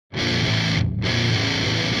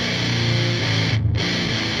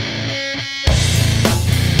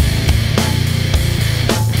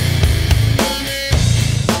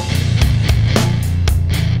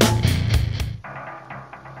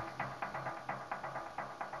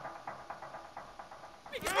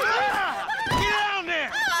Get down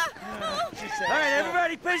there! Alright,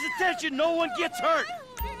 everybody pays attention. No one gets hurt.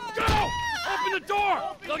 Go! Open the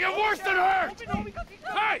door! They'll get worse than hurt!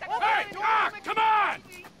 Hey! Hey! Ah! Come on!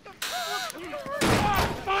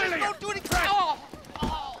 Oh, finally! Don't do anything!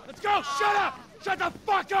 Let's go! Shut up! Shut the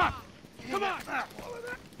fuck up! Come on!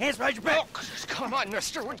 Hands behind your back. Come on,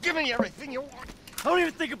 mister. We're giving you everything you want. Don't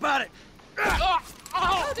even think about it.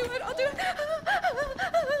 I'll do it.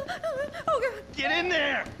 Oh, God. Get in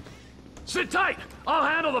there. Sit tight! I'll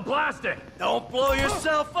handle the blasting! Don't blow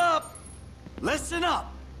yourself up. Listen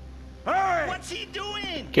up. Hurry. What's he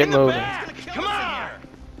doing? Get moving. Come on!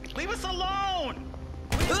 Leave us alone!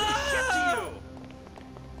 We didn't get to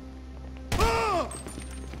you!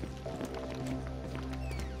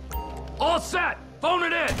 All set! Phone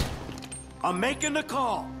it in! I'm making the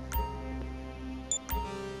call.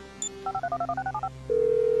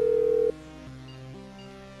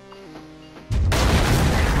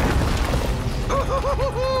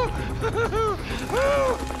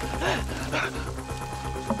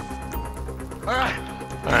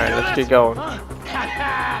 Alright, let's get going.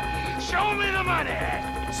 Show me the money!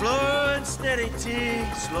 Slow and steady, T.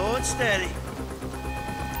 Slow and steady.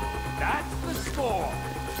 That's the score!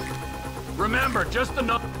 Remember, just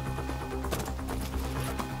enough...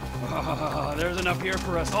 there's enough here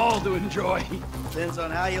for us all to enjoy. Depends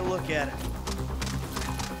on how you look at it.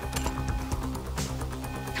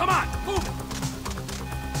 Come on, move!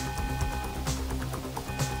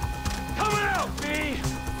 Coming out, B!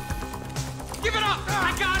 Give it up!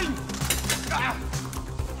 I got him!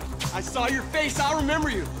 I saw your face. I'll remember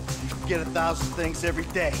you. You forget 1,000 things every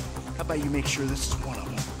day. How about you make sure this is one of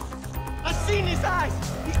them? I've seen his eyes.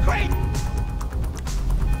 He's great.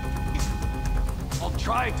 I'll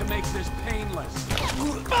try to make this painless.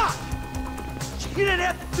 Fuck! You didn't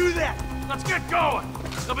have to do that! Let's get going!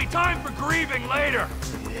 There'll be time for grieving later!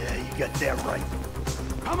 Yeah, you got that right.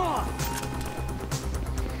 Come on!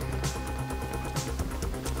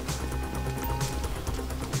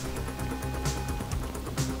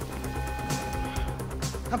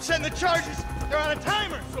 I'm setting the charges. They're on a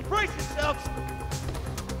timer, so brace yourselves.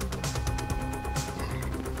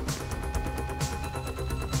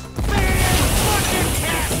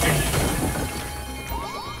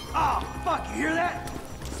 Oh, fuck, you hear that?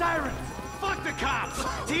 Sirens! Fuck the cops.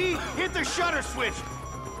 T, hit the shutter switch.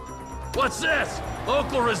 What's this?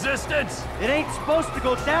 Local resistance? It ain't supposed to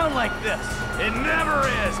go down like this. It never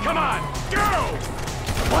is! Come on, go!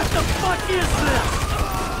 What the fuck is this?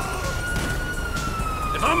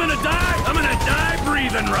 If I'm gonna die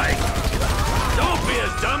breathing right! Don't be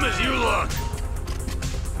as dumb as you look!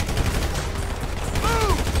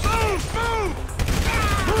 Move! Move! Move!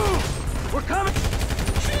 Move! We're coming!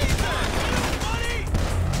 Jesus! Buddy!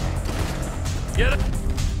 Get it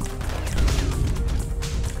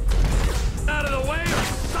out of the way or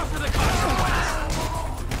suffer the consequence!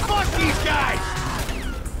 Fuck these guys!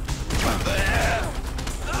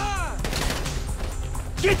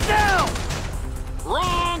 Get down!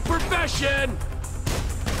 Wrong profession!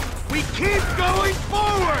 We keep going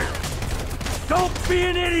forward! Don't be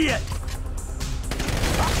an idiot!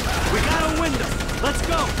 We got a window. Let's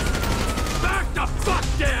go! Back the fuck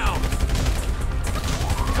down!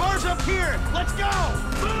 Cars up here! Let's go!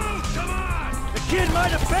 Move! Come on! The kid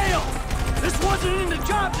might have failed! This wasn't in the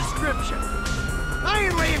job description! I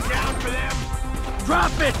ain't laying down for them!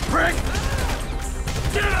 Drop it, prick!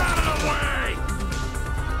 Get out of the way!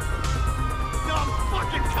 Dumb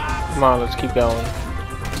fucking cops! Come on, let's keep going.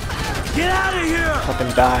 Get out of here!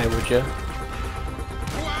 Fucking die, would ya?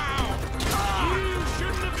 Wow! You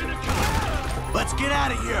shouldn't have been a cop! Let's get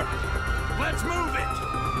out of here! Let's move it!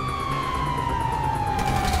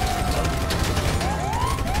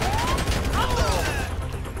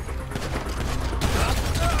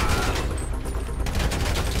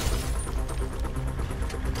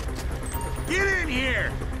 Get in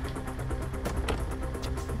here!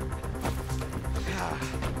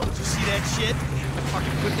 Did you see that shit?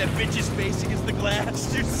 Fucking put that bitch's face against the glass.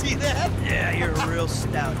 Did you see that? Yeah, you're a real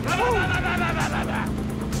stout. Fuck,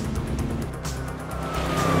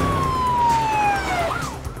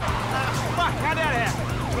 how'd that happen?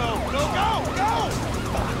 Go, go, go, go!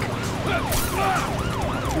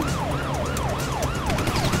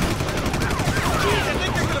 Jeez, I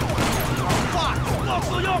think they're gonna... Oh, fuck!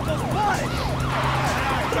 Local yokels, what?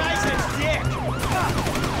 Guy's a dick!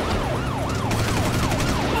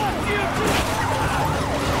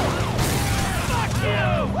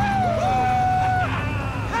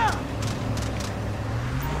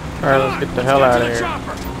 Alright, let's get the hell out of here.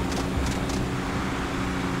 Chopper.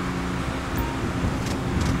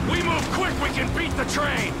 We move quick, we can beat the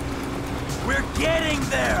train! We're getting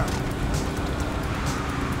there!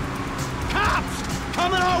 Cops!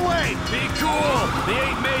 Coming our way! Be cool! They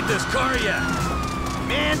ain't made this car yet.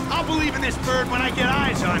 Man, I'll believe in this bird when I get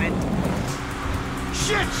eyes on it.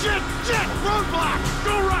 Shit! Roadblock!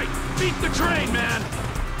 Go right! Beat the train, man!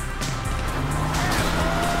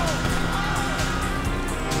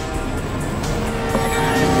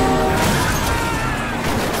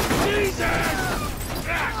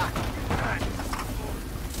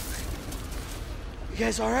 You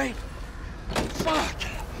guys all right? Fuck!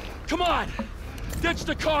 Come on! Ditch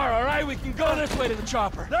the car, all right? We can go this way to the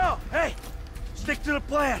chopper. No! Hey! Stick to the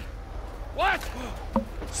plan! What?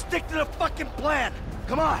 Stick to the fucking plan!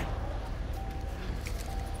 Come on!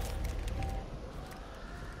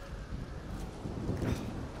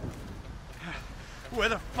 Where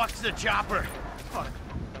the fuck's the chopper? Fuck.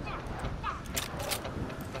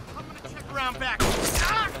 I'm gonna check around back.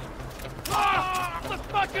 Ah! Ah! The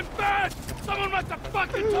fucking bed! Someone must have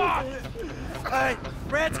fucking talked! Alright,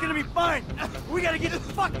 Brad's gonna be fine. We gotta get the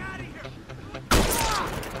fuck out of here.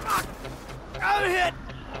 Ah! I'm hit!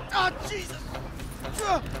 Oh, Jesus!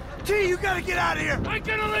 T, you gotta get out of here! I ain't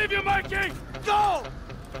gonna leave you, Mikey! Go!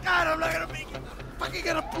 God, I'm not gonna make it. I'm fucking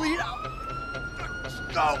gonna bleed out.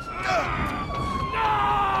 Go!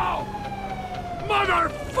 No!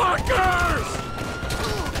 Motherfuckers!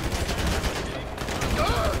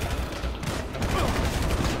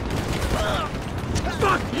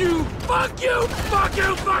 Fuck you! Fuck you! Fuck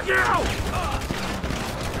you! Fuck you!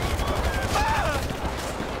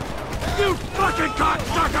 You fucking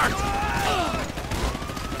cocksuckers!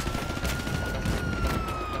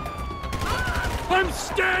 I'm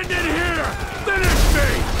standing here! Finish me!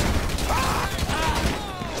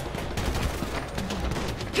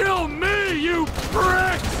 Kill me, you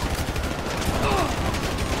pricks!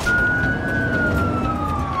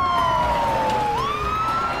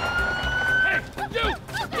 Hey, you!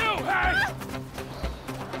 Hey!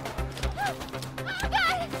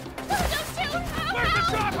 Where's the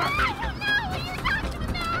chopper?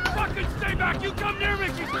 Fucking stay back! You come near me,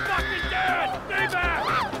 she's fucking dead! Stay back!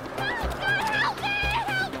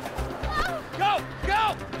 Go!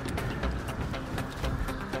 Go!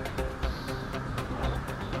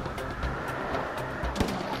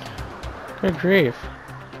 Good grief.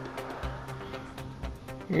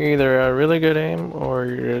 You're either a really good aim, or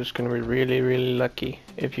you're just going to be really, really lucky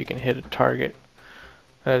if you can hit a target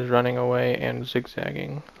that is running away and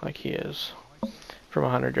zigzagging like he is from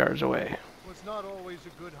 100 yards away. Was not always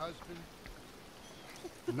a good husband,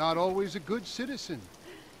 not always a good citizen.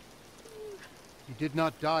 He did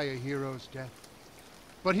not die a hero's death,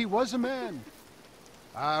 but he was a man.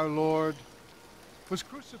 Our Lord was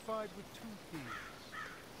crucified with 2 thieves.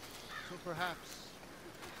 So perhaps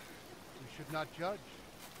we should not judge.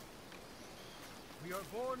 We are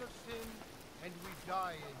born of sin, and we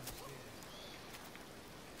die in sin.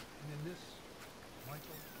 And in this,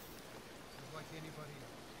 Michael is like anybody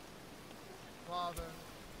else. Father,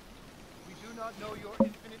 we do not know your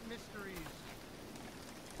infinite mysteries,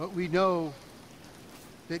 but we know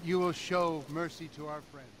that you will show mercy to our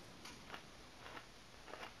friends.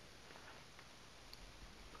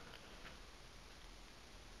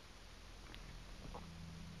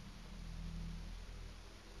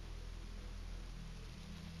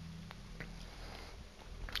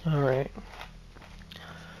 Alright.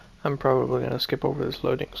 I'm probably going to skip over this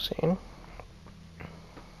loading scene.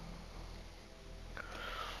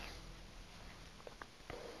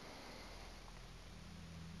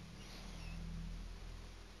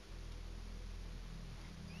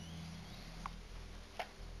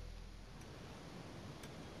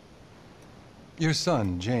 Your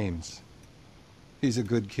son, James. He's a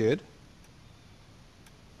good kid.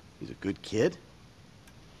 He's a good kid?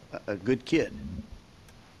 A good kid?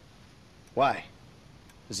 Why?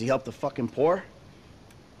 Does he help the fucking poor?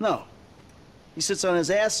 No. He sits on his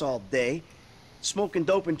ass all day, smoking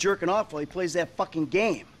dope and jerking off while he plays that fucking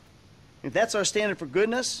game. If that's our standard for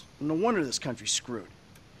goodness, no wonder this country's screwed.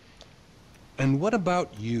 And what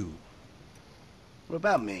about you? What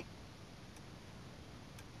about me?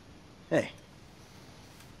 Hey.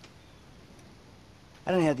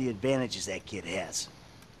 I don't have the advantages that kid has.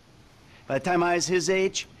 By the time I was his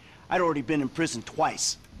age, I'd already been in prison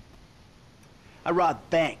twice. I robbed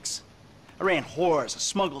banks. I ran whores. I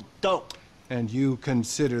smuggled dope. And you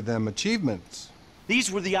consider them achievements?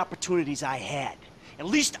 These were the opportunities I had. At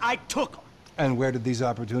least I took them. And where did these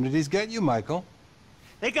opportunities get you, Michael?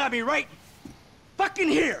 They got me right fucking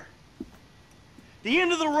here. The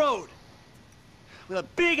end of the road. With a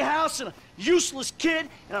big house and a useless kid,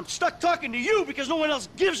 and I'm stuck talking to you because no one else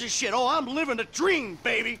gives a shit. Oh, I'm living a dream,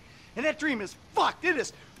 baby. And that dream is fucked. It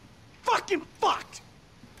is fucking fucked!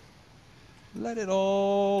 Let it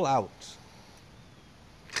all out.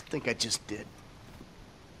 I think I just did.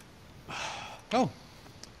 Oh.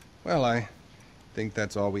 Well, I think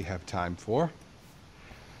that's all we have time for.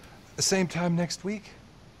 The same time next week?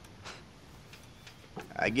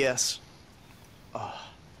 I guess. I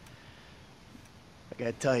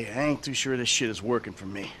gotta tell you, I ain't too sure this shit is working for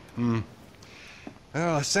me.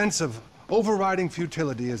 Well, a sense of overriding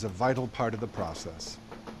futility is a vital part of the process.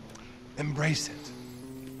 Embrace it.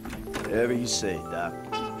 Whatever you say, Doc.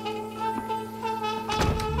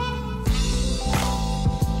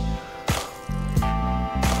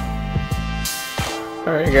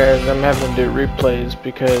 Alright guys, I'm having to do replays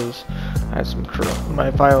because I had some my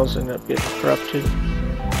files ended up getting corrupted.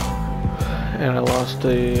 And I lost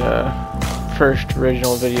the first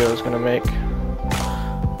original video I was going to make.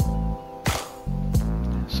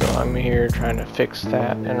 So I'm here trying to fix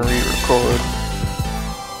that and re-record.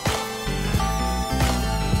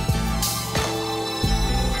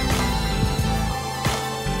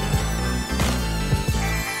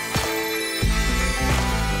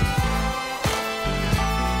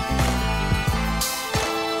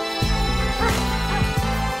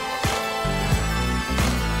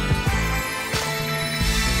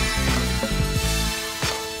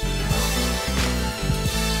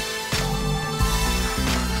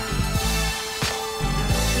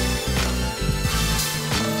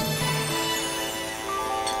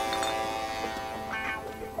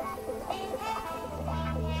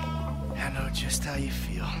 Just how you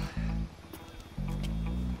feel.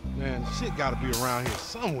 Man, shit gotta be around here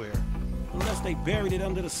somewhere. Unless they buried it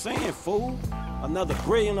under the sand, fool. Another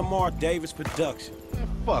brilliant Lamar Davis production. Man,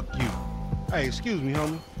 fuck you. Hey, excuse me,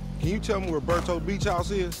 homie. Can you tell me where Berto Beach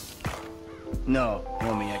House is? No,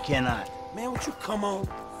 homie, I cannot. Man, would you come on?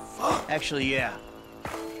 Fuck. Actually, yeah.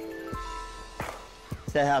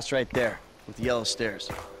 It's that house right there, with the yellow stairs.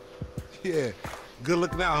 Yeah. Good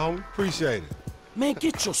looking out, homie. Appreciate it. Man,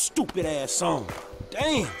 get your stupid ass on.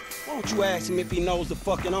 Damn. Why don't you ask him if he knows the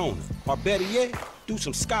fucking owner? Or better yet, do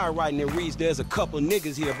some skywriting that reads there's a couple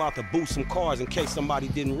niggas here about to boost some cars in case somebody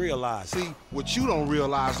didn't realize. See, what you don't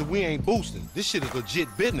realize is we ain't boosting. This shit is legit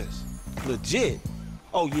business. Legit?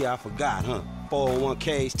 Oh yeah, I forgot, huh?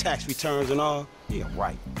 401ks, tax returns and all? Yeah,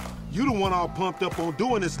 right. You the one all pumped up on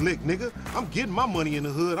doing this lick, nigga. I'm getting my money in the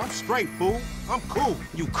hood. I'm straight, fool. I'm cool.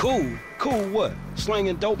 You cool? Cool what?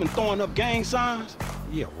 Slinging dope and throwing up gang signs?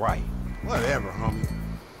 Yeah, right. Whatever, homie.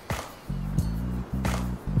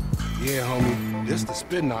 Yeah, homie. This the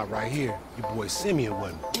spin knot right here. Your boy Simeon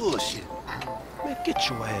wasn't bullshit. Man, get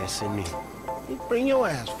your ass in there. Hey, bring your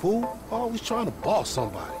ass, fool. Always trying to boss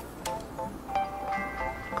somebody.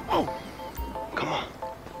 Come on. Come on.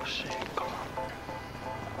 Shit, come on.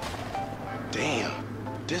 Damn.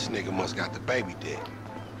 This nigga must got the baby dick.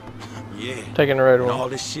 Yeah. Taking the red And one. all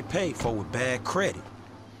this shit paid for with bad credit.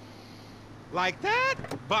 Like that?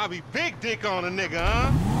 Bobby big dick on a nigga,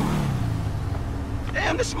 huh?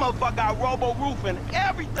 Damn, this motherfucker got robo-roof and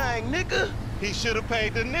everything, nigga. He should have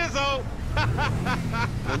paid the Nizzo.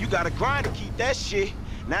 When you gotta grind to keep that shit,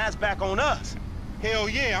 now it's back on us. Hell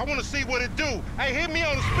yeah, I want to see what it do. Hey, hit me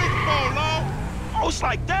on the speakerphone, Long. Oh, it's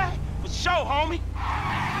like that? For sure, homie.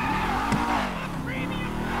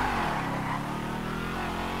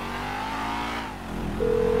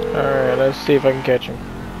 Alright, let's see if I can catch him.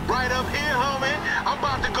 Right up here, homie. I'm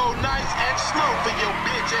about to go nice and slow for your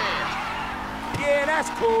bitch ass. Yeah, that's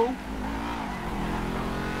cool.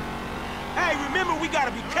 Hey, remember we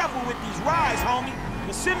gotta be careful with these rides, homie.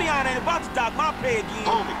 The Simeon ain't about to dock my pay again.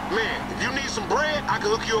 Homie, man, if you need some bread, I can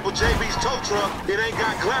hook you up with JB's tow truck. It ain't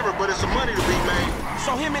got glamour, but it's some money to be made.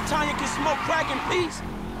 So him and Tanya can smoke crack in peace?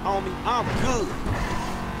 Homie, I'm good.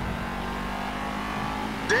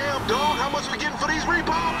 Damn, dog, how much we getting for these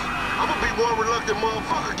repos? I'm gonna be one reluctant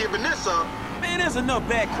motherfucker giving this up. Man, there's enough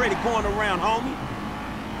bad credit going around, homie.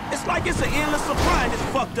 It's like it's an endless supply in this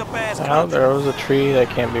fucked up ass Oh, country. there was a tree that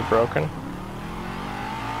can't be broken.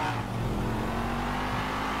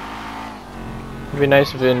 It'd be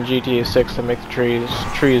nice if in GTA 6 to make the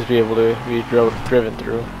trees be able to be driven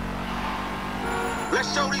through.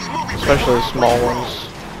 Let's show these movie Especially the people small how we ones. roll.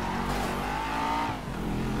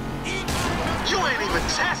 You ain't even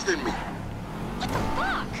testing me.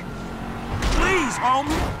 Please,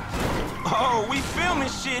 homie. Oh, we filming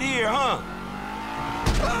shit here, huh?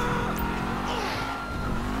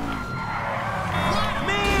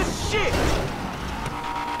 Man, shit.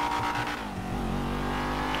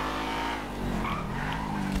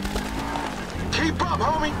 Keep up,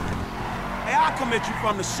 homie. Hey, I'll come at you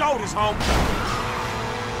from the shoulders, homie.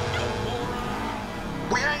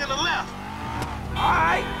 We hang on the left. All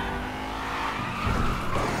right.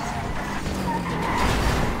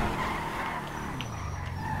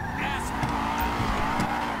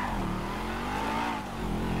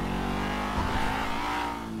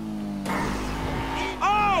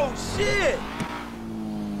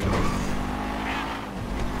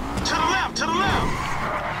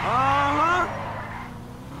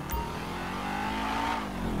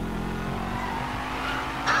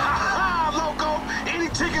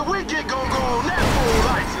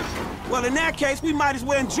 Well, in that case, we might as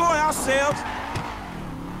well enjoy ourselves.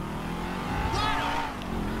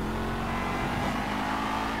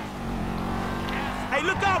 Hey,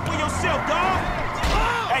 look out for yourself, dog.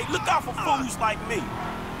 Hey, look out for fools like me.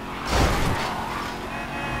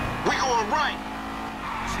 We going right.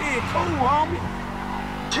 Shit, cool, homie.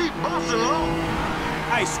 Keep busting low.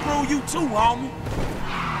 Hey, screw you too, homie.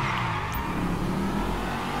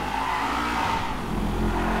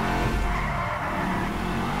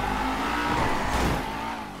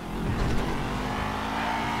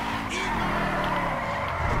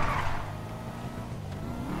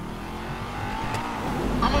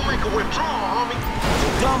 I'm gonna make a withdrawal, homie.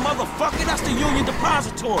 Dumb motherfucker, that's the Union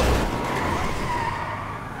Depository.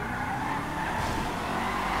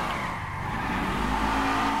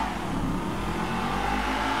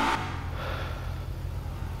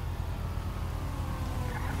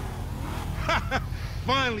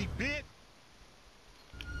 Finally, bitch.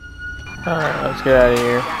 Alright, let's get out of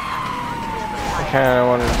here. I kinda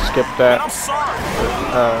wanted to skip that I'm sorry.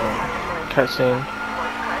 cutscene.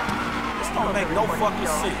 This don't make no fucking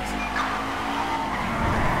sense.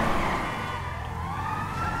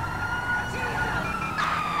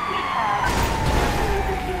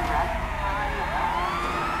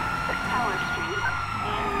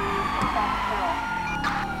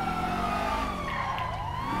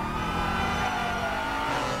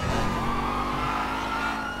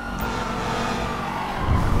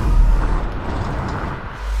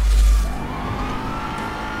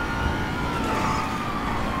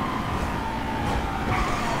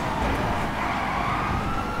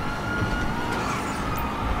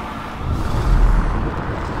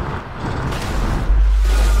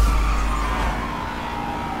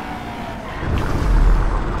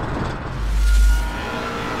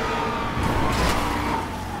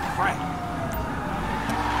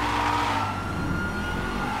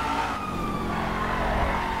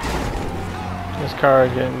 This car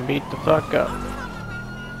is getting beat the fuck up.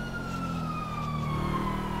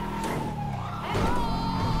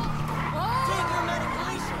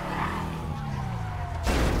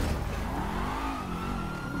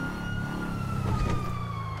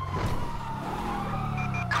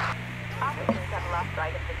 Officers have lost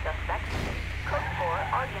sight of the suspect. Code 4,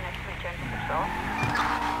 all units return to patrol.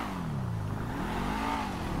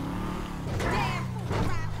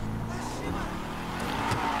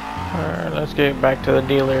 Alright, let's get back to the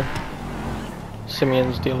dealer.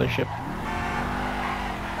 Simeon's dealership.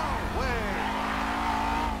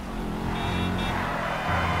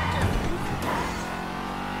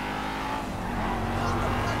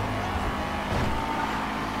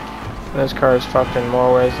 This car is fucked in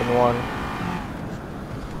more ways than one.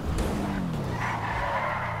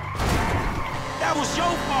 That was your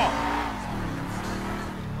fault.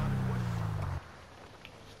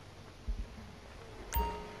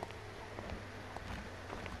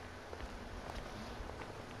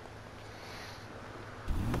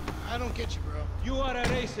 I don't get you, bro. You are a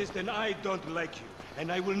racist and I don't like you.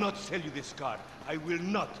 And I will not sell you this car. I will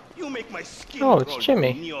not. You make my skin Oh, it's crawl,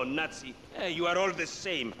 Jimmy. you neo-Nazi. Hey, you are all the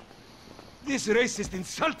same. This racist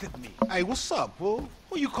insulted me. Hey, what's up, fool?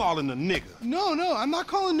 Who you calling a nigga? No, I'm not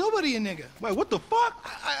calling nobody a nigga. Wait, what the fuck?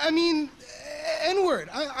 I mean, N-word.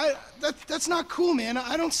 That's not cool, man.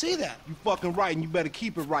 I don't say that. You fucking right, and you better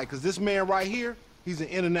keep it right, because this man right here, he's an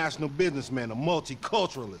international businessman, a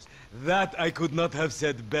multiculturalist. That I could not have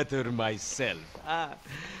said better myself.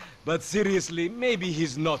 But seriously, maybe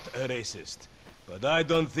he's not a racist. But I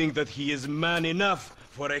don't think that he is man enough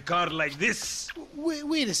for a car like this.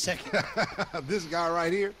 Wait a second. This guy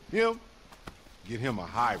right here, him, get him a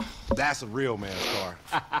hybrid. That's a real man's car.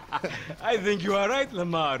 I think you are right,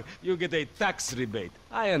 Lamar. You get a tax rebate.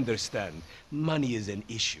 I understand. Money is an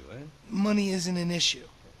issue, eh? Money isn't an issue.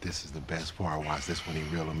 This is the best part. Watch this when he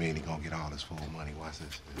reel him in. He gonna get all his full money. Watch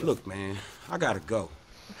this. Look, man, I gotta go.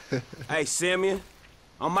 Hey, Simeon,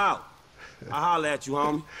 I'm out. I'll holler at you,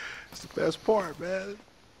 homie. It's the best part, man.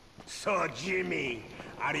 So, Jimmy,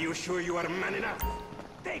 are you sure you are man enough?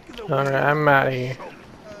 Take the Alright, I'm out of here.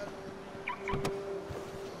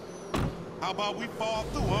 How about we fall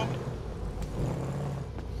through, homie?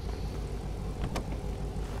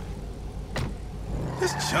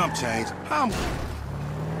 This chump change. How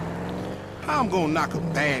I'm gonna knock a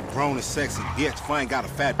bad, grown and sexy bitch if I ain't got a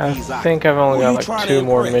fat piece out? I think I've only got like 2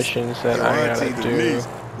 more missions that I gotta do.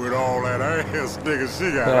 With all that ass, nigga,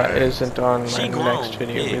 she got That isn't on my next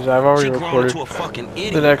video because I've already recorded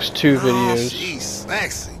the next 2 videos. She's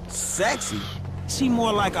sexy. Sexy? She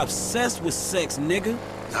more like obsessed with sex, nigga.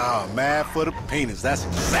 Nah, mad for the penis. That's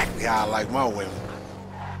exactly how I like my women.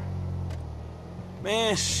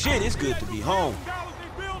 Man, shit, it's good to be home.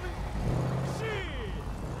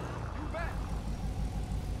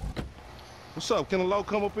 What's up? Can a low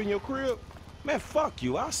come up in your crib? Man, fuck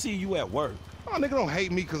you. I'll see you at work. Oh, nigga, don't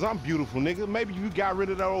hate me because I'm beautiful, nigga. Maybe you got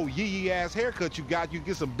rid of that old yee-yee-ass haircut you got, you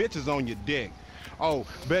get some bitches on your dick. Oh,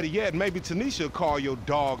 better yet, maybe Tanisha will call your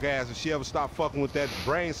dog ass if she ever stop fucking with that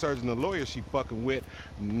brain surgeon or lawyer she fucking with,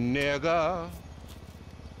 nigga.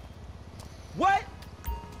 What?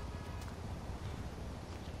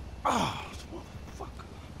 Oh,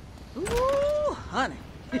 ooh, honey.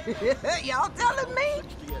 Y'all telling me?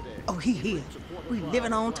 Oh, he here. We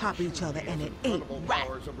living on top of each other, and it ain't right.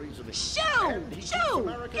 Shoo!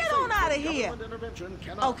 Shoo! Get on out of here.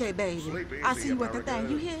 Okay, baby. I see you at the thing.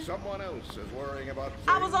 You hear?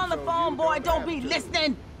 I was on the phone, boy. Don't be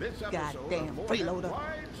listening. Goddamn freeloader.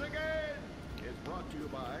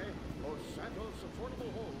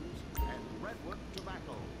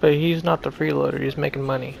 But he's not the freeloader. He's making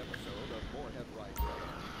money.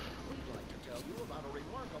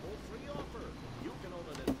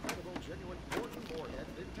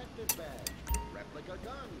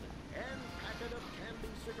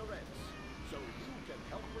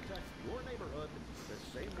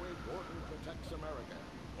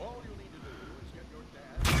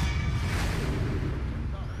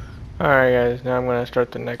 Alright guys, now I'm gonna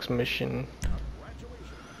start the next mission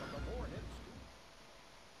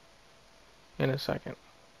in a second.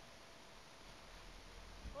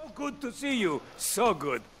 Oh, good to see you. So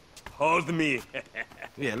good. Hold me.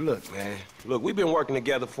 Yeah, look, man. Look, we've been working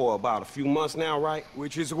together for about a few months now, right?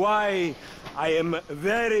 Which is why I am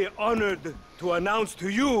very honored to announce to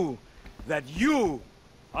you that you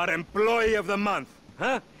are Employee of the Month,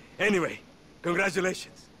 huh? Anyway,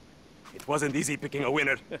 congratulations. It wasn't easy picking a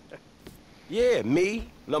winner. Yeah, me,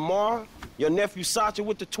 Lamar, your nephew Sacha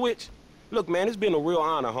with the Twitch. Look, man, it's been a real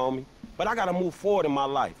honor, homie. But I gotta move forward in my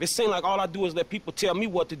life. It seems like all I do is let people tell me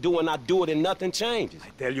what to do and I do it and nothing changes. I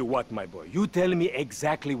tell you what, my boy. You tell me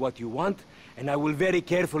exactly what you want, and I will very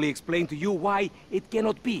carefully explain to you why it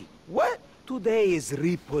cannot be. What? Today is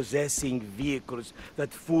repossessing vehicles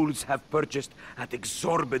that fools have purchased at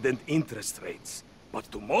exorbitant interest rates.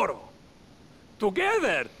 But tomorrow,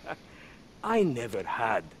 together, I never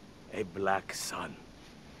had a black son.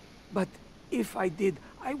 But if I did,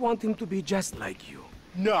 I want him to be just like you.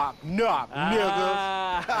 Knock, knock,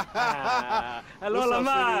 niggas. Hello,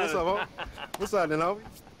 Lamar. What's up, homie? What's up, then, homie?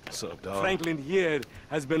 What's up, dog? Franklin here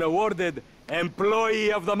has been awarded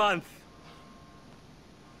Employee of the Month.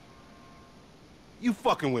 You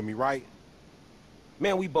fucking with me, right?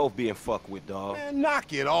 Man, we both being fucked with, dog. Man,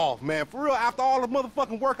 knock it off, man. For real, after all the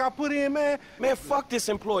motherfucking work I put in, man. Man, fuck this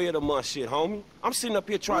Employee of the Month shit, homie. I'm sitting up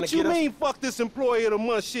here trying to get us... What you mean, fuck this Employee of the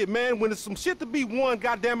Month shit, man? When there's some shit to be won,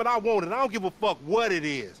 goddammit, I want it. I don't give a fuck what it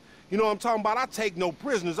is. You know what I'm talking about? I take no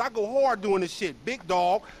prisoners. I go hard doing this shit. Big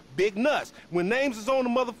dog, big nuts. When names is on the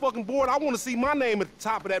motherfucking board, I want to see my name at the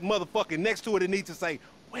top of that motherfucking next to it. It needs to say,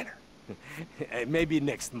 winner. Maybe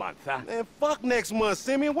next month, huh? Man, fuck next month,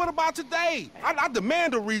 Simeon. What about today? I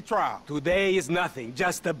demand a retrial. Today is nothing.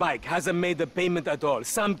 Just a bike. Hasn't made the payment at all.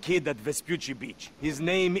 Some kid at Vespucci Beach. His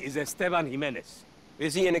name is Esteban Jimenez.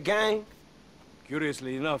 Is he in the gang?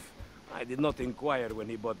 Curiously enough, I did not inquire when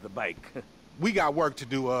he bought the bike. We got work to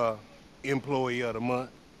do, Employee of the Month.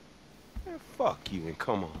 Man, fuck you and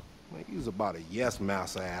come on. Man, he's about a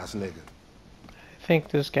yes-mouse ass nigga. I think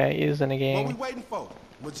this guy is in a gang. What we waiting for?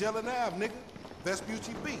 Magellan Ave, nigga.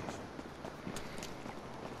 Vespucci Beach.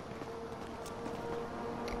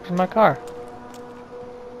 Where's my car?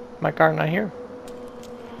 My car not here.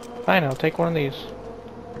 Fine, I'll take one of these.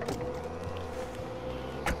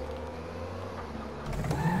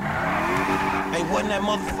 Hey, wasn't that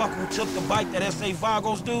motherfucker who took the bike that S.A.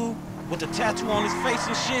 Vagos dude? With the tattoo on his face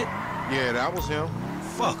and shit? Yeah, that was him.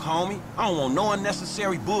 Fuck, homie. I don't want no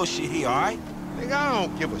unnecessary bullshit here, alright? Nigga, I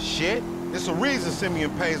don't give a shit. It's a reason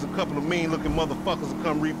Simeon pays a couple of mean-looking motherfuckers to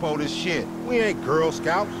come repo this shit. We ain't Girl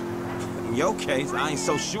Scouts. In your case, I ain't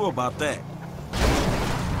so sure about that.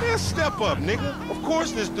 Man, step up, nigga. Of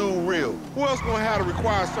course this dude real. Who else gonna have the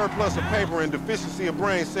required surplus of paper and deficiency of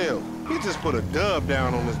brain cells? He just put a dub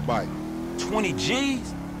down on this bike. 20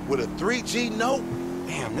 G's? With a 3G note?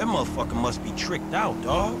 Damn, that motherfucker must be tricked out,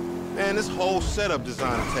 dog. Man, this whole setup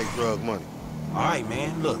designed to take drug money. All right,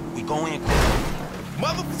 man, look, we go in...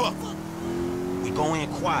 Motherfucker! We go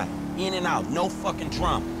in quiet, in and out, no fucking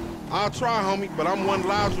drama. I'll try, homie, but I'm one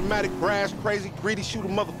loud, dramatic, brash, crazy, greedy, shoot a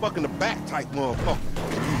motherfucker in the back type motherfucker.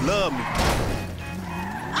 You love me.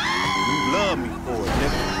 You love me for it,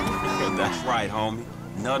 nigga. That's right, homie.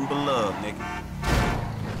 Nothing but love, nigga.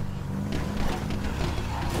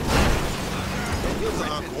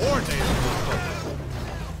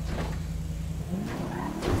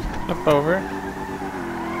 Up over.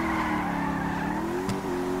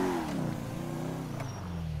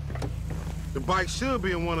 The bike should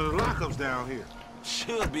be in one of the lockups down here.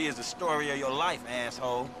 Should be is the story of your life,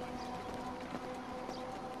 asshole.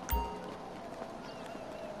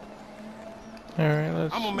 Alright,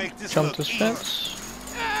 let's I'm gonna make this jump look this easy.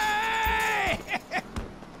 fence. Hey!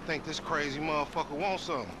 Think this crazy motherfucker wants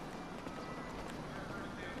something.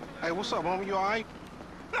 Hey, what's up, homie? You alright?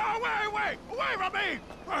 No, wait from me!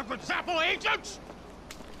 Zappo agents!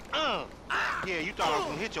 Yeah, you thought I was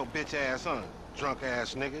gonna hit your bitch ass, huh? Drunk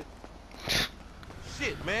ass nigga.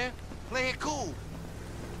 Shit, man. Play it cool.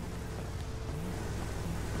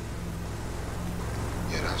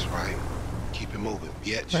 Yeah, that's right. Keep it moving,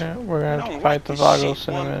 bitch. Yeah, we're gonna have to fight the Vagos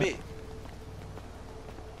in a minute.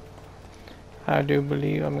 I do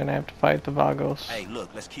believe I'm gonna have to fight the Vagos. Hey,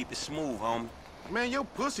 look, let's keep it smooth, homie. Man, your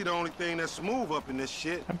pussy the only thing that's smooth up in this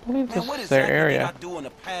shit. I believe Man, this what is their exactly area. did I do in a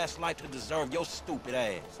past life to deserve your stupid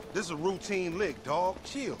ass? This is a routine lick, dog.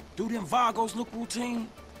 Chill. Do them Vagos look routine?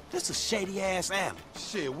 This is shady-ass alley.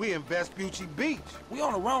 Shit, we in Vespucci Beach. We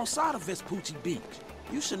on the wrong side of Vespucci Beach.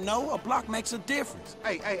 You should know a block makes a difference.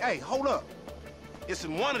 Hey, hold up. It's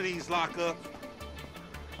in one of these lockups.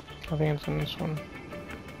 I think it's in this one.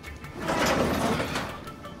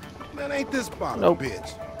 Man, ain't this about Nope. a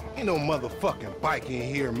bitch? Ain't no motherfucking bike in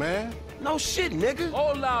here, man. No shit, nigga.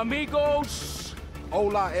 Hola, amigos.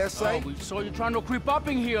 Hola, S.A. Oh, we saw you trying to creep up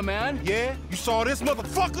in here, man. Yeah? You saw this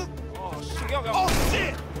motherfucker? Oh, shit. Oh,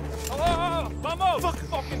 shit! Vamos!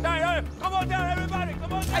 Fucking down. Come on down, everybody.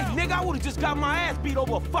 Come on down. Hey, nigga, I would've just got my ass beat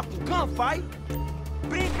over a fucking gunfight.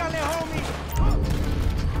 Bríncale, homie.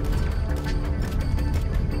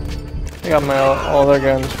 I got my all their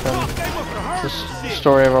guns from this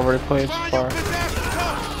story I've already played so far.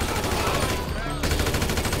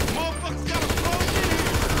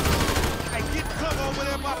 Hey, get cover over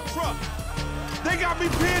there by the truck. They got me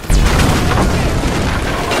pinned.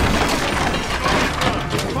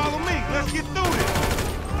 Follow me. Let's get through this.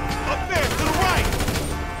 Up there, to the right.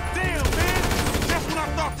 Damn, man. Just when I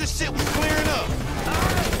thought this shit was clearing up.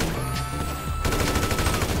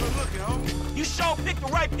 Good looking, homie. You sure picked the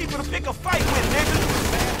right people to pick a fight with, nigga.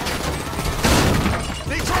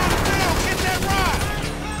 They trying to down. Get that ride.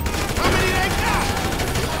 How many they got?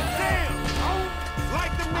 Damn.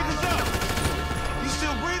 Light them niggas up. You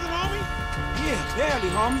still breathing, homie? Yeah,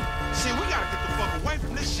 barely, homie. Shit, we gotta get the fuck away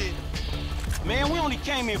from this shit. Man, we only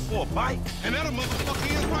came in for a bite. And that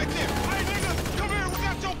motherfucker is right there. Hey, nigga, come here. We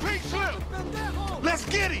got your pink slip. Let's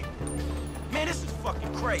get him. Man, this is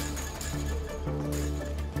fucking crazy.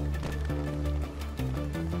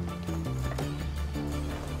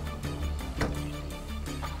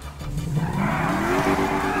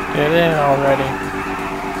 Get in already.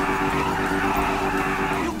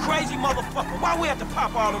 You crazy motherfucker. Why we have to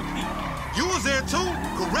pop all them people? You was there too.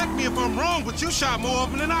 Correct me if I'm wrong, but you shot more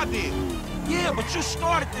of them than I did. Yeah, but you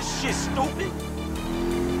started this shit, stupid.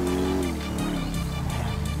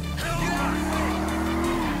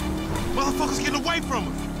 Motherfuckers getting away from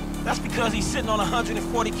us. That's because he's sitting on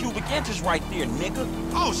 140 cubic inches right there, nigga.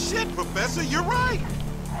 Oh shit, Professor, you're right.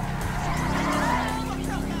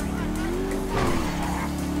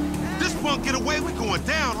 This punk get away, we going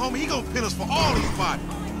down, homie. He gonna pin us for all these bodies.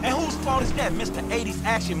 And whose fault is that, Mr. 80s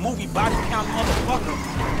action movie body count motherfucker?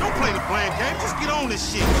 Don't play the blame game, just get on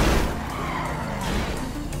this shit.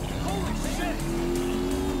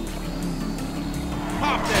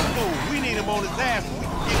 Pop that fool. We need him on his ass so we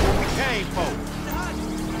can get what we came for.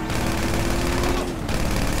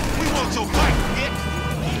 We want your bike, bitch.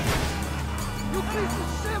 You piece of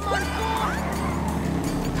shit, my car!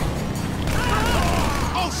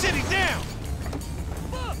 Oh shit, he's down!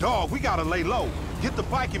 Dog, we gotta lay low. Get the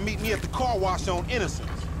bike and meet me at the car wash on Innocence.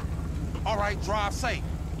 All right, drive safe.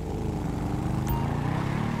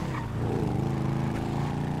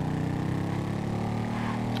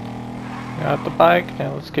 Got the bike,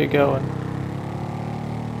 now let's get going.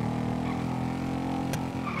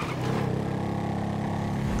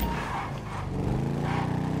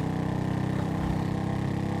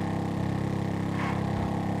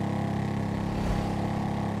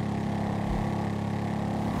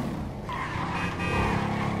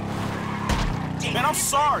 Man, I'm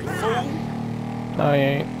sorry, fool. No, you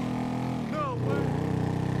ain't.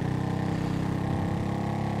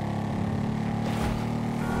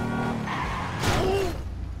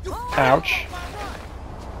 Ouch.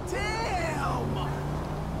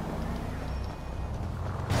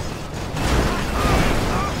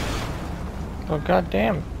 Oh,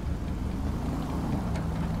 goddamn.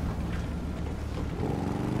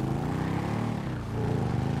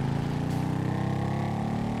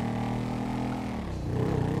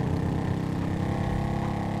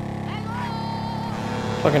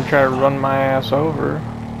 Fucking try to run my ass over.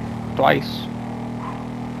 Twice.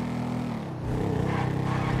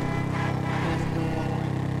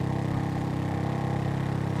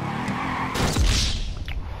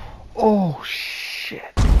 Oh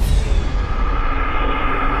shit. The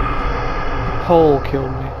pole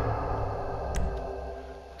killed me.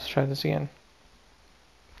 Let's try this again.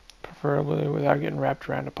 Preferably without getting wrapped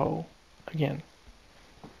around a pole. Again.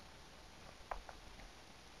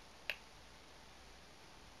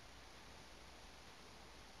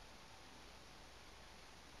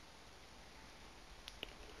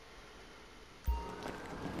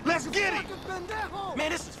 Let's get it! Man,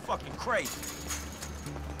 this is fucking crazy.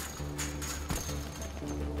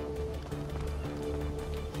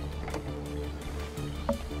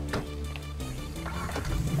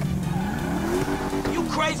 You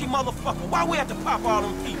crazy motherfucker. Why we have to pop all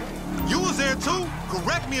them people? You was there too.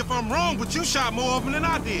 Correct me if I'm wrong, but you shot more of them than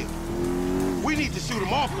I did. We need to shoot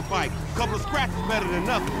them off the bike. A couple of scratches better than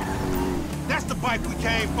nothing. That's the bike we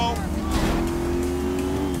came for.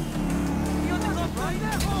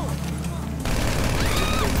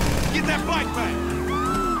 Get that bike back!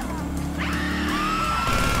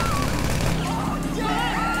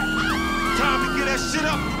 Time to get that shit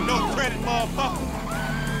up, you no credit motherfucker.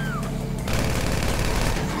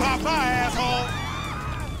 Bye bye,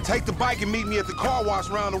 asshole. Take the bike and meet me at the car wash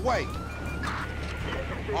round the way.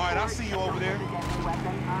 All right, I'll see you over there.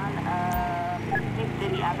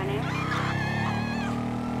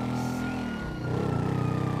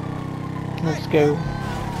 Let's go.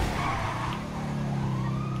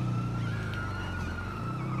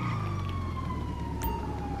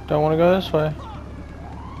 Don't want to go this way.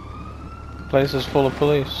 Place is full of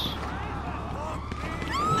police.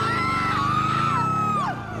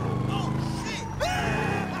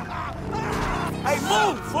 Hey,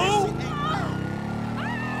 move, fool!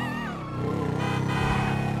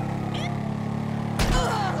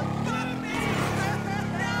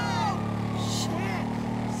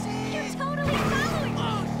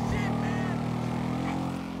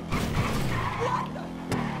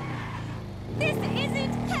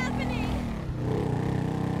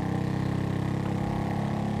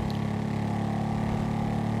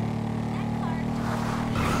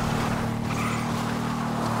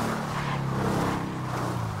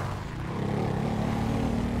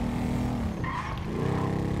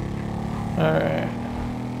 Alright.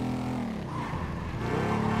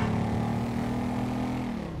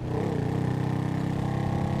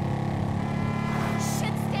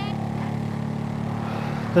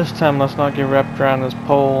 This time let's not get wrapped around this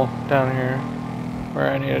pole down here where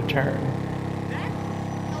I need a turn.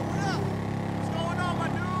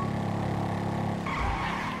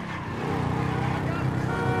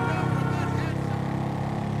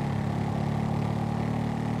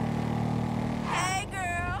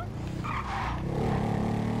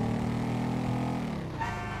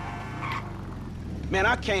 Man,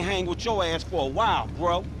 I can't hang with your ass for a while,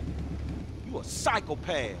 bro. You a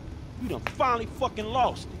psychopath. You done finally fucking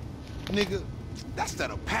lost it. Nigga, that's that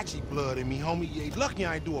Apache blood in me, homie. You ain't lucky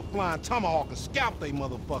I ain't do a flying tomahawk and scalp they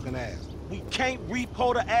motherfucking ass. We can't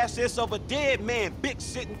repo the assets of a dead man, big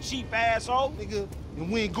sitting chief asshole. Nigga, and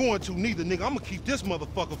we ain't going to neither, nigga. I'ma keep this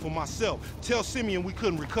motherfucker for myself. Tell Simeon we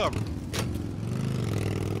couldn't recover.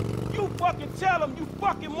 You fucking tell him, you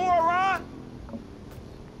fucking moron!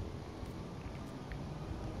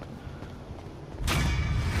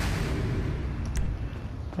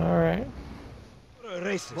 Alright. You're a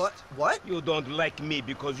racist. What? You don't like me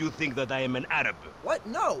because you think that I am an Arab. What?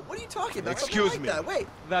 No. What are you talking about? Excuse Something me. like that. Wait.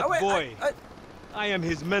 That wait, boy. I am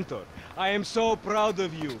his mentor. I am so proud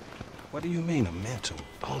of you. What do you mean, a mentor?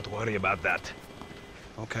 Don't worry about that.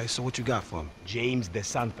 Okay, so what you got for me? James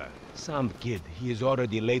DeSanta. Some kid. He is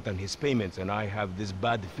already late on his payments, and I have this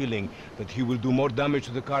bad feeling that he will do more damage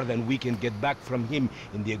to the car than we can get back from him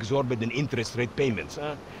in the exorbitant interest rate payments,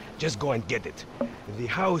 huh? Just go and get it. The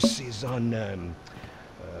house is on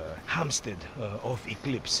Hampstead, off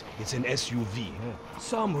Eclipse. It's an SUV. Huh?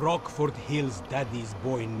 Some Rockford Hills daddy's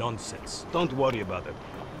boy nonsense. Don't worry about it.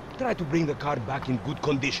 Try to bring the car back in good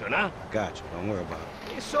condition, huh? Gotcha. Don't worry about it.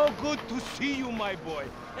 It's so good to see you, my boy.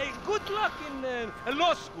 Hey, good luck in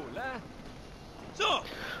law school, huh? So,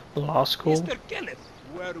 law school? Mr. Kenneth,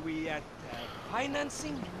 were we at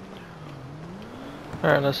financing?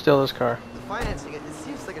 Alright, let's steal this car. The financing, it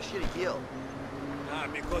seems like a shitty deal. Ah,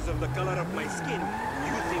 because of the color of my skin,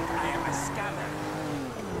 you think I am a scammer.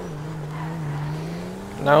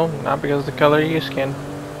 No, not because of the color of your skin.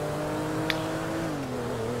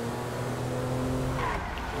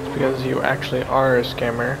 It's because you actually are a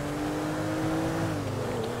scammer.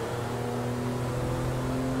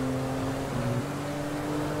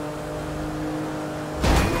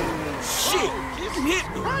 can hit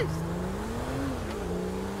me.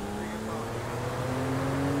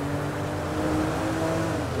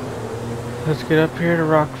 Let's get up here to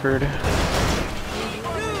Rockford.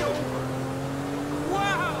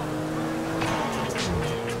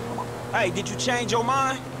 Hey, did you change your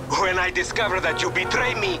mind? When I discover that you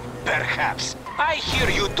betray me, perhaps. I hear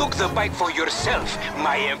you took the bike for yourself,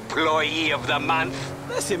 my employee of the month.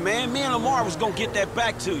 Listen, man, me and Lamar was gonna get that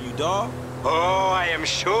back to you, dawg. Oh, I am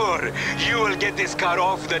sure. You will get this car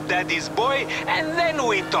off the daddy's boy, and then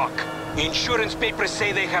we talk. Insurance papers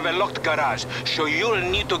say they have a locked garage, so you'll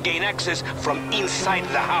need to gain access from inside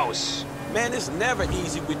the house. Man, it's never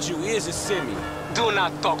easy with you, is it, Simeon? Do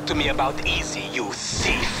not talk to me about easy, you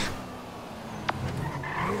thief.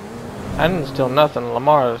 I didn't steal nothing.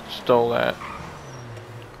 Lamar stole that.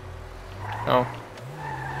 Oh.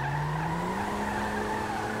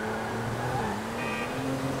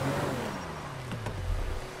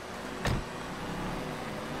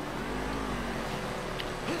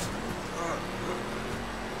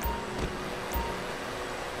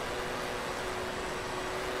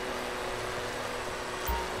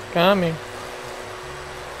 Coming.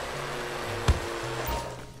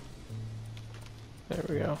 There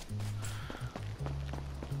we go.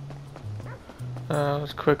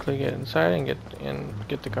 Let's quickly get inside and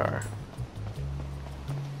get the car.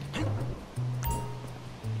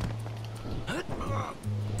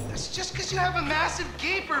 That's just because you have a massive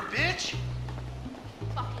gaper, bitch.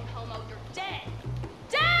 Fucking homo, you're dead.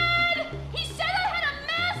 Dad! He said I had a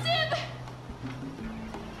massive.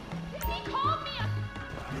 He called me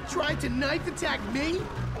a. You tried to knife attack me?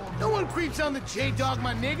 No one creeps on the J-Dog,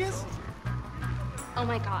 my niggas. Oh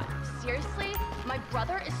my god, seriously? My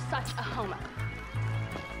brother is such a homo.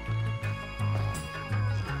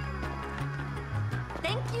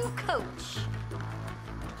 Thank you, Coach.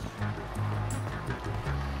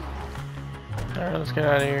 Alright, let's get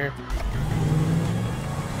out of here.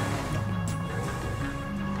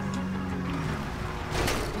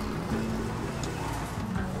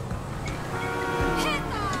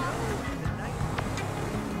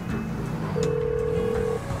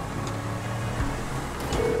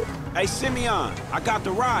 Hey, Simeon, I got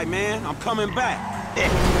the ride, man. I'm coming back.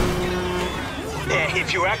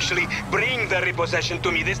 If you actually bring the repossession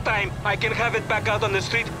to me this time, I can have it back out on the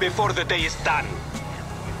street before the day is done.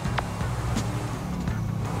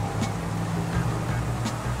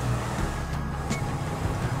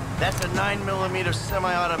 That's a 9mm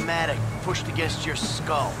semi-automatic pushed against your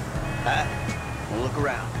skull. Huh? Well, look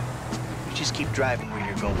around. You just keep driving where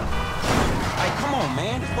you're going. Hey, come on,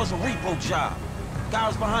 man. This was a repo job. Guy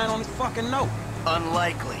was behind on his fucking note.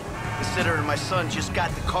 Unlikely, considering my son just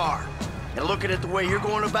got the car. And looking at the way you're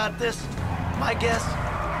going about this, my guess,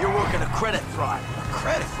 you're working a credit fraud. A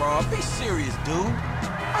credit fraud? Be serious, dude.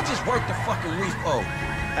 I just worked the fucking repo.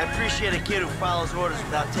 I appreciate a kid who follows orders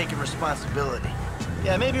without taking responsibility.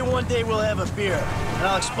 Yeah, maybe one day we'll have a beer, and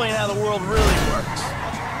I'll explain how the world really works.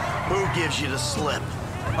 Who gives you the slip?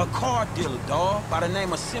 A car dealer, dawg, by the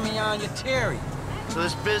name of Simeon Yeteri. So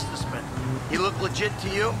this businessman, he look legit to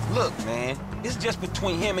you? Look, man, it's just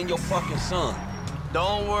between him and your fucking son.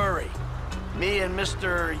 Don't worry. Me and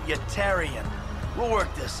Mr. Yetarian, we'll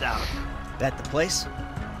work this out. That the place?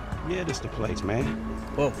 Yeah, this the place, man.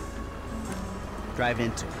 Whoa. Drive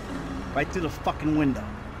into it. Right through the fucking window.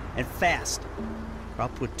 And fast. Or I'll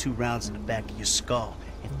put 2 rounds in the back of your skull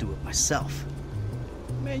and do it myself.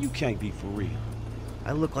 Man, you can't be for real.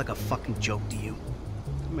 I look like a fucking joke to you?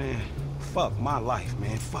 Man, fuck my life,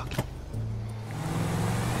 man. Fuck it.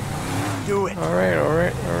 Do it. Alright,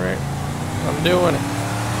 alright, alright. I'm doing it.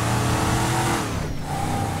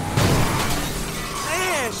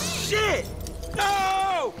 Man, shit!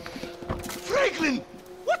 No! Franklin!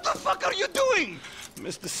 What the fuck are you doing?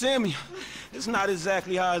 Mr. Simeon, it's not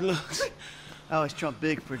exactly how it looks. I always trump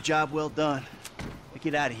big for a job well done. Now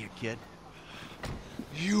get out of here, kid.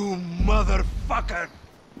 You motherfucker!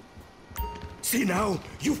 See now,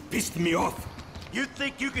 you've pissed me off. You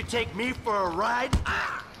think you could take me for a ride?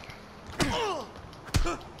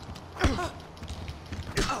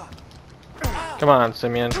 Come on,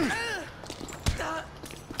 Simeon.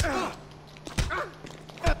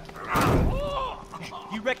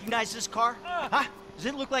 You recognize this car? Huh? Does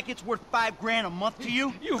it look like it's worth $5 grand a month to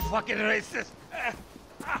you? You fucking racist!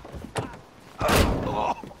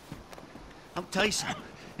 I'll tell you something.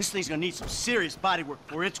 This thing's gonna need some serious body work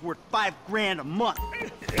for it's worth $5 grand a month.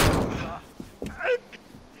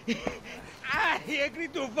 He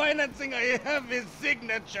agreed to financing. I have his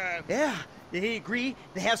signature. Yeah, did he agree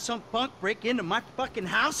to have some punk break into my fucking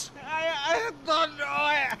house? I don't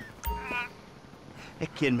know.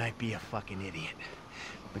 That kid might be a fucking idiot.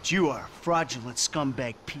 But you are a fraudulent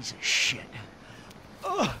scumbag piece of shit.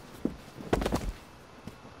 Ugh.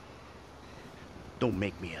 Don't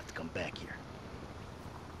make me have to come back here.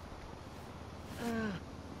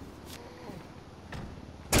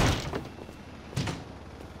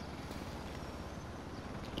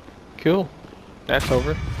 Cool. That's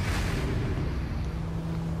over.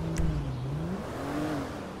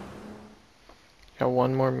 Got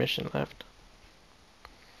one more mission left.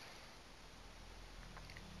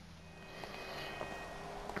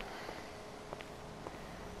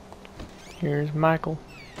 Here's Michael.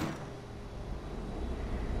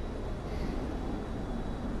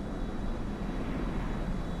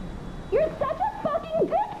 You're such a fucking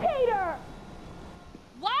dictator!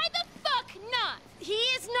 Why the fuck not? He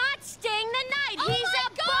is not staying the night. Oh, he's a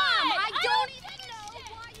bum. I don't even know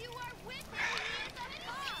why you are with him. He is a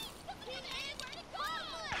bum. He is a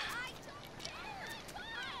bum. I don't care.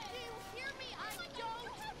 Do you hear me? I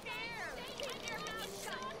don't care. Keep your mouth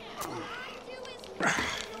shut. All I do is your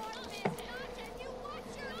business, and you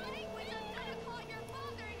watch your language. I'm gonna call your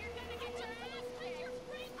father, and you're gonna get your ass kicked.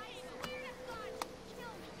 I swear to God, you kill me. You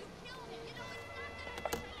kill me. You know, it's not that I wish I never had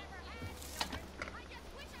children. I just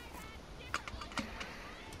wish I had different ones.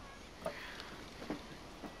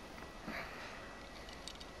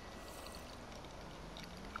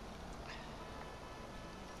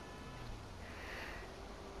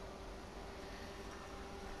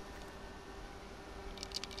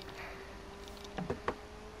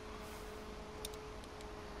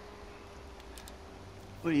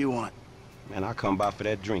 What do you want? Man, I come by for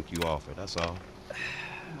that drink you offered, that's all.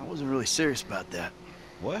 I wasn't really serious about that.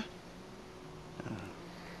 What?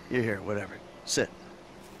 You're here, whatever. Sit.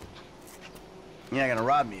 You're not gonna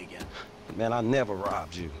rob me again. Man, I never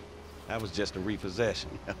robbed you. That was just a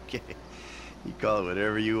repossession. Okay. You call it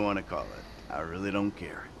whatever you want to call it. I really don't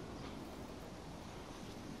care.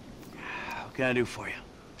 What can I do for you?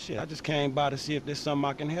 Shit, I just came by to see if there's something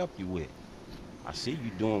I can help you with. I see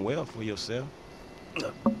you doing well for yourself.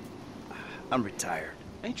 Look, I'm retired.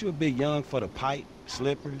 Ain't you a bit young for the pipe,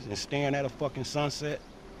 slippers, and staring at a fucking sunset?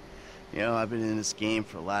 You know, I've been in this game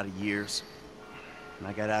for a lot of years, and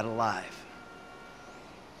I got out alive.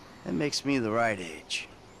 That makes me the right age.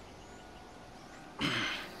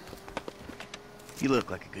 You look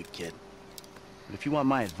like a good kid. But if you want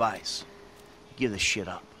my advice, you give this shit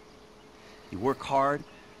up. You work hard,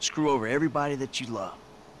 screw over everybody that you love.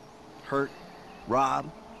 Hurt, rob,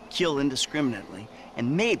 kill indiscriminately,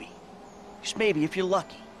 and maybe, just maybe if you're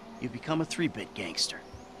lucky, you become a 3-bit gangster.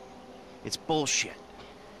 It's bullshit.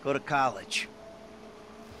 Go to college.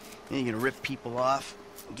 Then you're gonna rip people off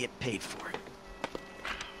and get paid for it.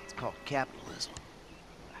 It's called capitalism.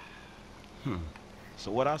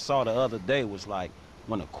 So what I saw the other day was like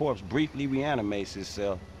when a corpse briefly reanimates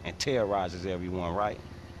itself and terrorizes everyone, right?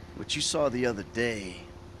 What you saw the other day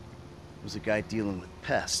was a guy dealing with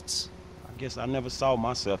pests. I guess I never saw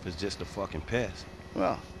myself as just a fucking pest.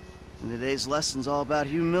 Well, and today's lesson's all about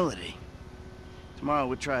humility. Tomorrow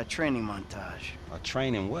we'll try a training montage. A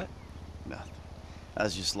training what? Nothing. I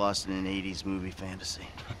was just lost in an 80s movie fantasy.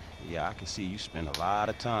 Yeah, I can see you spend a lot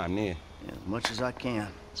of time there. Yeah, as much as I can.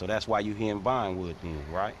 So that's why you here in Vinewood then,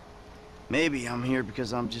 right? Maybe I'm here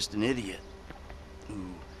because I'm just an idiot who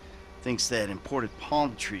thinks that imported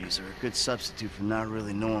palm trees are a good substitute for not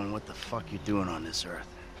really knowing what the fuck you're doing on this earth.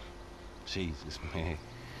 Jesus, man.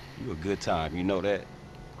 You a good time, you know that?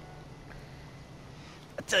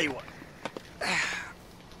 I tell you what.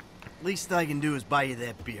 Least I can do is buy you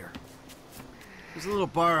that beer. There's a little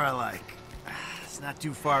bar I like. It's not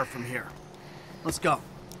too far from here. Let's go.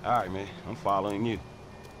 All right, man. I'm following you.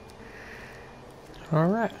 All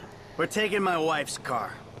right. We're taking my wife's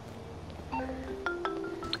car.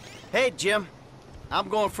 Hey, Jim. I'm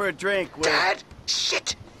going for a drink with... Dad!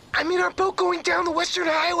 Shit! I'm in our boat going down the Western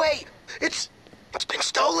Highway! It's been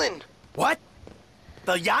stolen! What?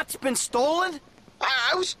 The yacht's been stolen?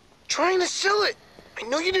 I was trying to sell it. I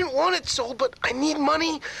know you didn't want it sold, but I need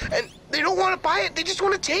money, and they don't want to buy it. They just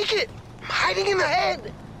want to take it. I'm hiding in the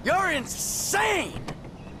head. You're insane!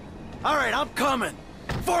 All right, I'm coming.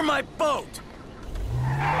 For my boat.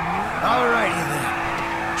 All righty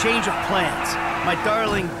then. Change of plans. My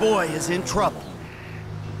darling boy is in trouble.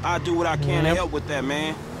 I'll do what I can to help with that,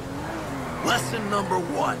 man. Lesson number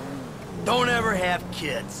 1. Don't ever have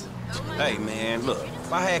kids. Hey, man, look.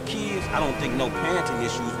 If I had kids, I don't think no parenting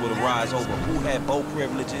issues would arise over who had boat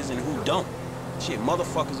privileges and who don't. Shit,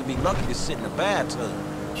 motherfuckers would be lucky to sit in a bathtub.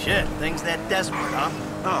 Shit, things that desperate, huh?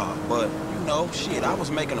 Nah, but, you know, shit, I was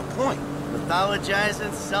making a point.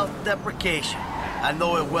 Mythologizing self-deprecation. I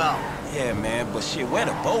know it well. Yeah, man, but shit, where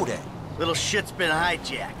the boat at? Little shit's been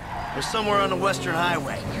hijacked. They're somewhere on the Western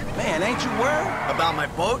Highway. Man, ain't you worried? About my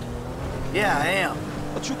boat? Yeah, I am.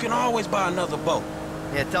 But you can always buy another boat.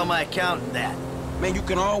 Yeah, tell my accountant that. Man, you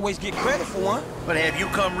can always get credit for one. But have you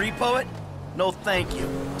come repo it? No, thank you.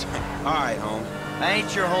 All right, homie. I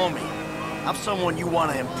ain't your homie. I'm someone you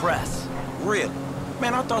want to impress. Really?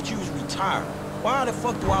 Man, I thought you was retired. Why the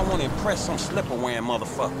fuck do I want to impress some slipper-wearing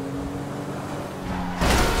motherfucker?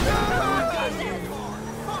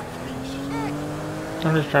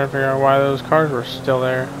 I'm just trying to figure out why those cars were still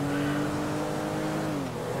there.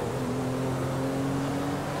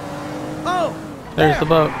 Oh! There's the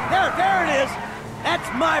boat. There it is! That's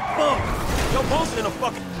my boat! Your boat's in a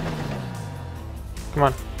fucking... Come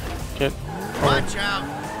on. Get over. Watch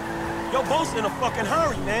out! Your boat's in a fucking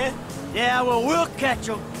hurry, man. Yeah, well, we'll catch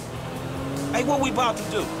him. Hey, what we about to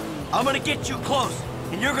do? I'm gonna get you close,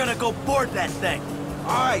 and you're gonna go board that thing.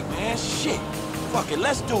 All right, man. Shit. Fuck it,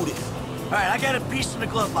 let's do this. All right, I got a piece in the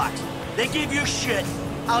glove box. They give you shit,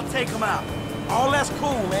 I'll take them out. All that's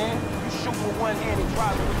cool, man. You shoot with one hand and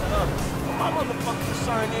drive with the other. But my motherfucking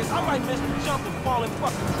concern is I might miss the jump and fall in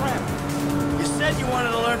fucking traffic. You said you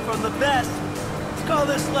wanted to learn from the best. Let's call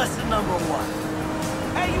this lesson number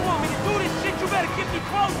 1. Hey, you want me to do this shit? You better get me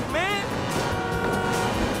closer, man.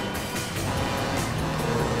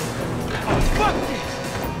 Oh, fuck this.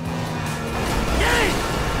 Yay!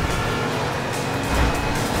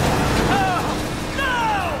 Oh,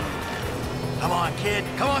 no! Come on, kid.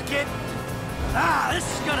 Come on, kid. Ah, this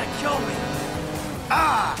is gonna kill me.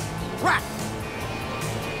 Ah, rat.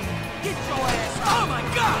 Get your ass. Oh, my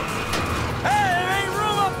God. Hey, there ain't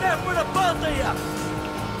room up there for the both of you.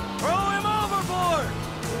 Throw him overboard.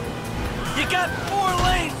 You got 4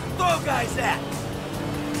 lanes to throw guys at.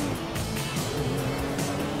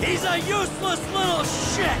 He's a useless little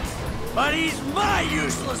shit, but he's my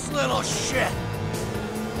useless little shit.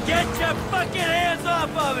 Get your fucking hands off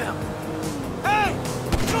of him. Hey,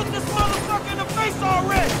 shoot this motherfucker in the face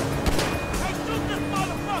already. Hey, shoot this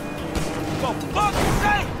motherfucker. For fuck's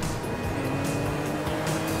sake.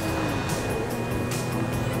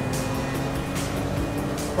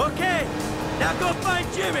 Okay, now go find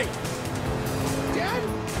Jimmy. Dad?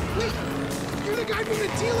 Wait, you're the guy from the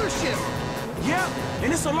dealership. Yeah,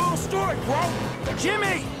 and it's a long story, bro.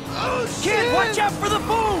 Jimmy! Oh, shit! Kid, watch out for the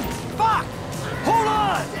boom! Fuck! Hold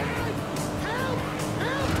on! Dad! Help!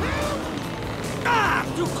 Help! Help! Ah!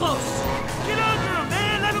 Too close! Get under him,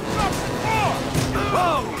 man! Let him drop the car!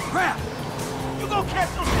 Whoa! Crap! You gonna catch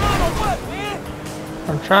some sun or what, man?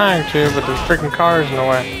 I'm trying to, but there's freaking cars in the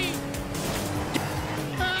way.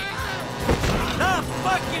 The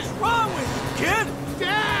fuck is wrong with you, kid?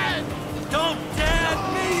 Dad! Don't dad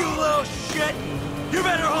me, you little shit! You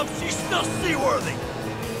better hope she's still seaworthy!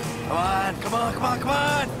 Come on, come on, come on, come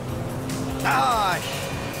on! Ah,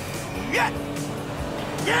 shit!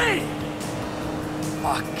 Yay!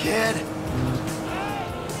 Fuck, kid!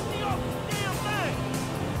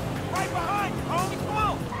 Right behind you, homie, come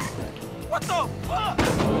on! What the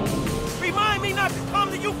fuck? Remind me not to come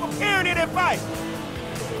to you for parenting advice!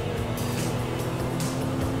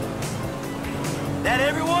 That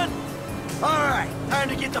everyone? All right, time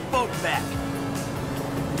to get the boat back.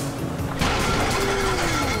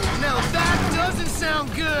 Now that doesn't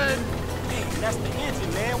sound good. Hey, that's the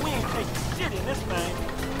engine, man. We ain't taking shit in this thing.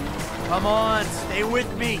 Come on, stay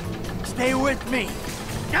with me. Stay with me.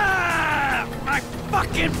 Ah! My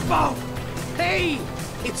fucking boat! Hey,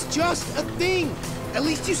 it's just a thing. At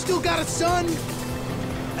least you still got a son.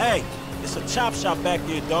 Hey, it's a chop shop back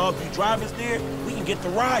there, dog. You drive us there, we can get the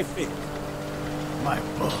ride fixed. My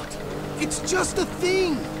boat. It's just a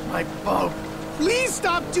thing. My boat. Please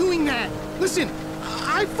stop doing that. Listen,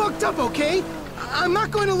 I fucked up, okay? I'm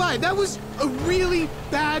not going to lie. That was a really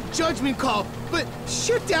bad judgment call. But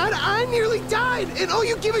shit, Dad, I nearly died. And all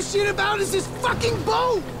you give a shit about is this fucking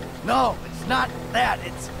boat. No, it's not that.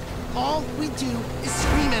 It's... All we do is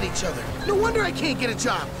scream at each other. No wonder I can't get a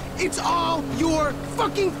job. It's all your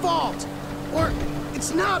fucking fault. Or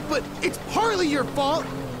it's not, but it's partly your fault.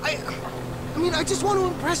 I mean, I just want to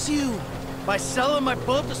impress you. By selling my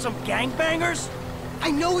boat to some gangbangers?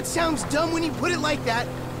 I know it sounds dumb when you put it like that,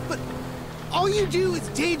 but all you do is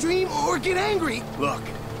daydream or get angry. Look,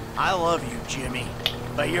 I love you, Jimmy,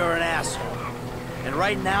 but you're an asshole. And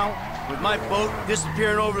right now, with my boat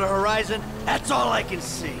disappearing over the horizon, that's all I can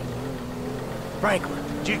see. Franklin,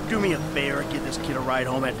 would you do me a favor and give this kid a ride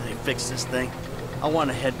home after they fix this thing? I want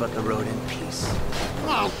to headbutt the road in peace.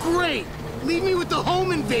 Oh, great! Leave me with the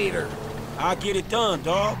home invader. I'll get it done,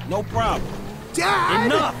 dog. No problem. Dad!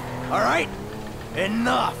 Enough! All right?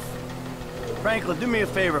 Enough! Franklin, do me a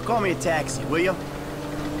favor. Call me a taxi, will you?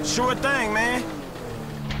 Sure thing, man.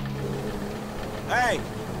 Hey,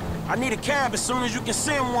 I need a cab as soon as you can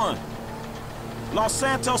send one. Los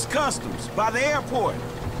Santos Customs, by the airport.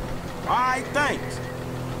 All right, thanks.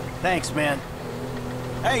 Thanks, man.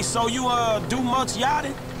 Hey, so you, do much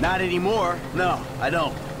yachting? Not anymore. No, I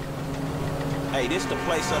don't. Hey, this the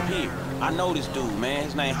place up here. I know this dude, man.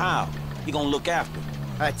 His name Hal. He gonna look after me.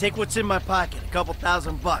 All right, take what's in my pocket. A couple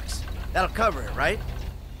 $1,000. That'll cover it, right?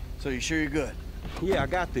 So you sure you're good? Yeah, I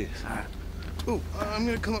got this. All right. Ooh, I'm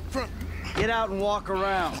gonna come up front. Get out and walk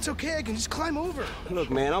around. It's okay, I can just climb over. Look,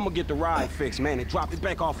 man, I'm gonna get the ride fixed, man, and drop it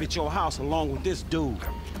back off at your house along with this dude.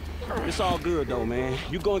 It's all good, though, man.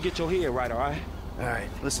 You go and get your head right, all right? All right.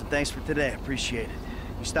 Listen, thanks for today. Appreciate it.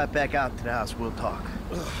 You stop back out to the house, we'll talk.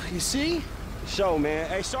 You see? Show, man.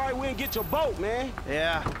 Hey, sorry we didn't get your boat, man.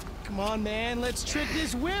 Yeah. Come on, man. Let's trick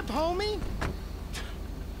this whip, homie.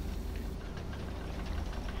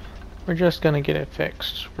 We're just gonna get it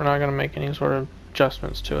fixed. We're not gonna make any sort of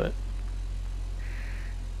adjustments to it.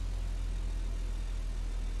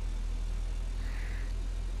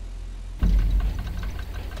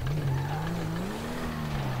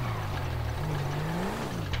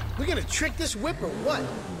 We're gonna trick this whip or what?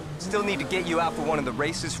 Still need to get you out for one of the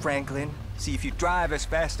races, Franklin. See if you drive as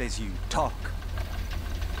fast as you talk.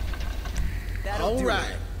 All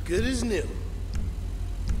right, good as new.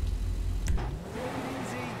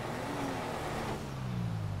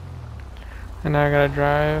 And now I gotta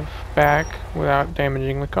drive back without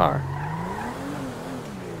damaging the car.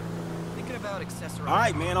 Thinking about accessories. All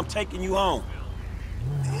right, man, I'm taking you home.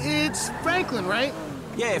 It's Franklin, right?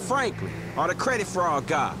 Yeah, Franklin, or the credit fraud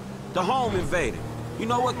guy, the home invader. You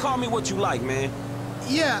know what? Call me what you like, man.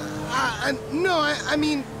 Yeah, I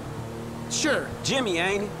mean, sure. Jimmy,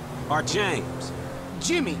 ain't it? Or James?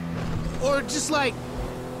 Jimmy. Or just like,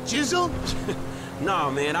 Jizzle?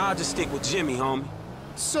 Nah, man, I'll just stick with Jimmy, homie.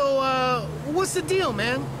 So, what's the deal,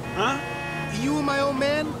 man? Huh? You and my old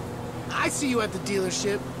man? I see you at the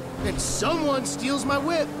dealership, and someone steals my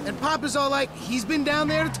whip, and Papa's all like, he's been down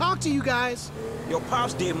there to talk to you guys. Your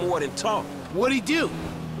pops did more than talk. What'd he do?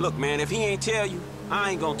 Look, man, if he ain't tell you,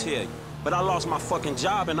 I ain't gonna tell you. But I lost my fucking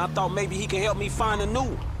job, and I thought maybe he can help me find a new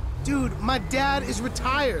one. Dude, my dad is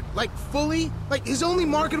retired. Like, fully. Like, his only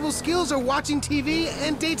marketable skills are watching TV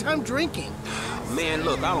and daytime drinking. Man,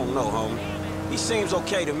 look, I don't know, homie. He seems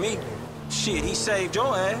okay to me. Shit, he saved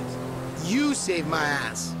your ass. You saved my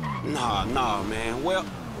ass. Nah, man. Well,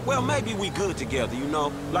 maybe we good together, you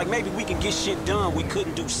know? Like, maybe we can get shit done we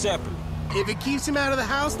couldn't do separate. If it keeps him out of the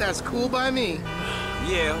house, that's cool by me.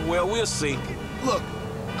 Yeah, well, we'll see. Look,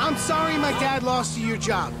 I'm sorry my dad lost you your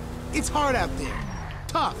job. It's hard out there.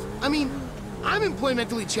 Tough. I mean, I'm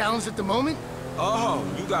employmentally challenged at the moment. Oh,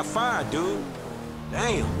 you got fired, dude.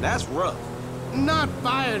 Damn, that's rough. Not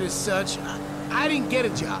fired as such. I didn't get a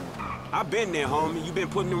job. I've been there, homie. You've been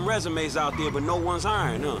putting them resumes out there, but no one's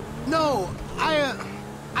hiring, huh? No, I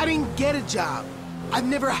didn't get a job. I've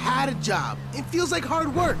never had a job. It feels like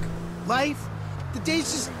hard work. Life, the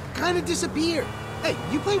days just kind of disappear. Hey,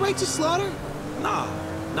 you play Righteous Slaughter? Nah,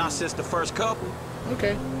 not since the first couple.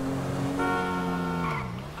 Okay.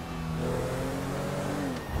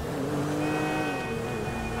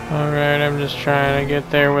 Alright, I'm just trying to get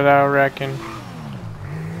there without wrecking.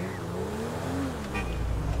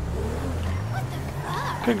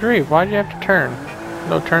 Good grief, why'd you have to turn?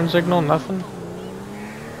 No turn signal, nothing?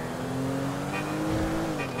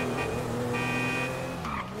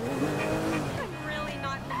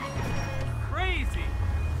 Crazy.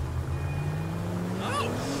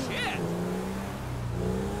 Oh, shit.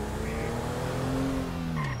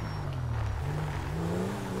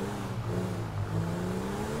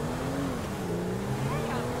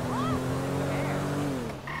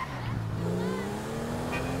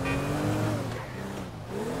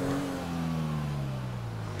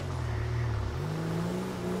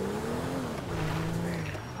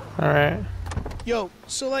 Alright. Yo,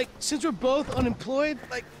 so like, since we're both unemployed,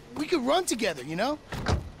 like, we could run together, you know?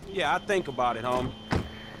 Yeah, I think about it, homie.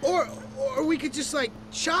 Or we could just like,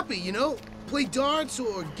 shop it, you know? Play darts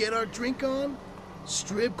or get our drink on.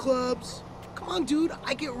 Strip clubs. Come on, dude,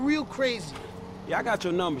 I get real crazy. Yeah, I got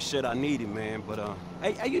your number, shit, I need it, man, but,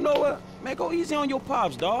 hey, you know what? Man, go easy on your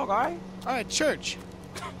pops, dog, all right? All right, church.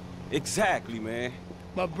 Exactly, man.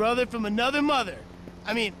 My brother from another mother.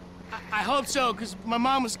 I mean, I hope so, because my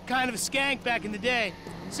mom was kind of a skank back in the day.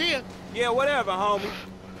 See ya. Yeah, whatever, homie.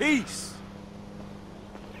 Peace.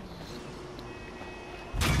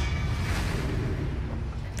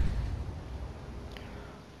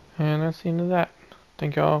 And that's the end of that.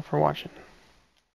 Thank you all for watching.